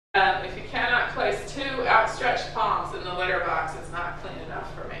If you cannot place 2 outstretched palms in the litter box, it's not clean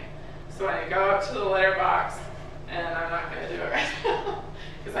enough for me. So when you go up to the litter box, and I'm not going to do it right now,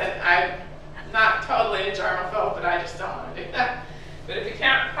 because I'm not totally a germaphobe, but I just don't want to do that. But if you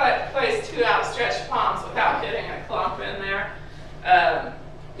can't place 2 outstretched palms without hitting a clump in there,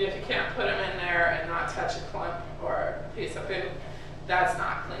 if you can't put them in there and not touch a clump or a piece of food, that's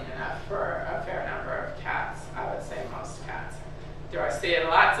not clean enough for a fair number of cats. I would say most cats. Do I see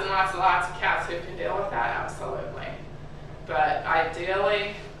lots and lots and lots of cats who can deal with that? Absolutely. But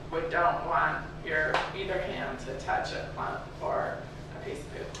ideally, we don't want your either hand to touch a clump or a piece of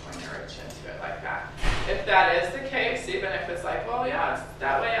food when you reach into it like that. If that is the case, even if it's like, well, yeah, it's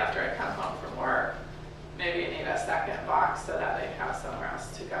that way after I come home from work, maybe you need a second box so that they have somewhere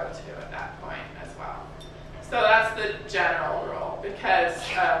else to go to at that point as well. So that's the general rule, because,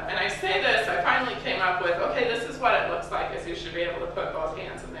 and I say this, I finally came up with, okay, this is what it looks like, is you should be able to put both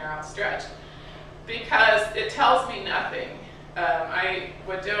hands in there outstretched, because it tells me nothing. I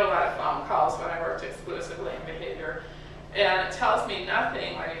would do a lot of phone calls when I worked exclusively in behavior, and it tells me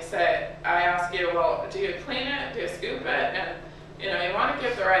nothing when you say, I ask you, well, do you clean it, do you scoop it, and you want to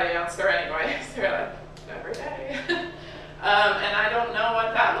give the right answer anyway, so you're like, every day. And I don't know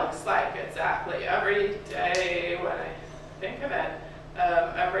what that looks like exactly. Every day when I think of it,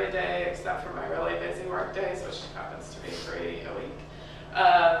 every day except for my really busy work days, which happens to be 3 a week,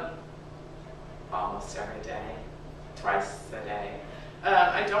 almost every day, twice a day.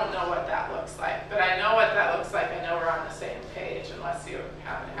 I don't know what that looks like, but I know what that looks like. I